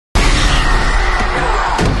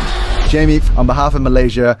Jamie, on behalf of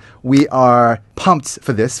Malaysia, we are pumped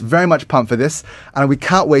for this, very much pumped for this, and we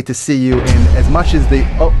can't wait to see you in as much as the...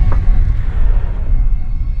 Oh,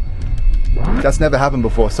 that's never happened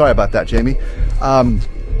before. Sorry about that, Jamie. I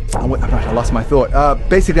lost my thought.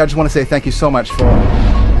 Basically, I just want to say thank you so much for...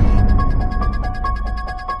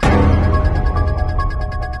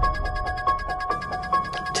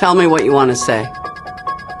 Tell me what you want to say.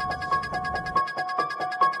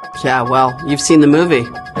 Yeah, well, you've seen the movie.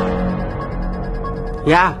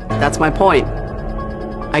 Yeah, that's my point.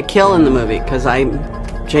 I kill in the movie because I'm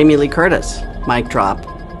Jamie Lee Curtis. Mic drop.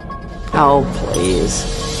 Oh, please.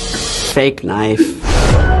 Fake knife.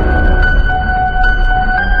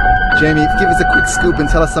 Jamie, give us a quick scoop and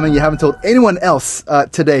tell us something you haven't told anyone else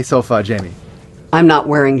today so far, Jamie. I'm not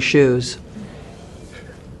wearing shoes.